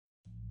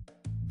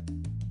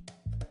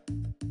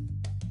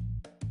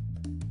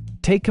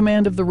take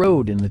command of the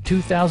road in the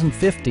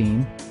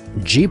 2015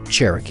 Jeep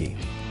Cherokee.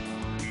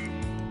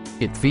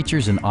 It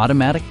features an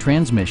automatic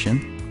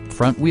transmission,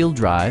 front-wheel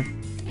drive,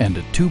 and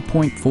a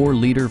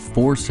 2.4-liter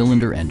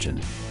four-cylinder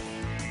engine.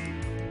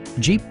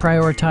 Jeep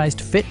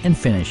prioritized fit and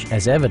finish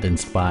as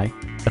evidenced by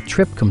a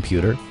trip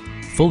computer,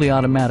 fully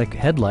automatic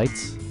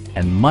headlights,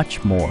 and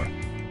much more.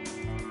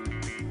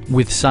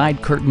 With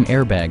side curtain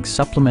airbags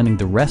supplementing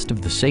the rest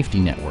of the safety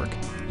network,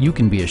 you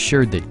can be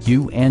assured that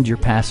you and your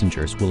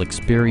passengers will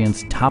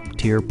experience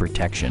top-tier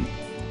protection.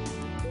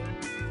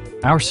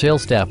 Our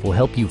sales staff will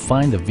help you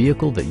find the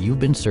vehicle that you've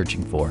been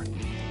searching for.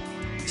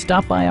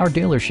 Stop by our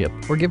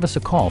dealership or give us a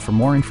call for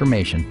more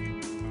information.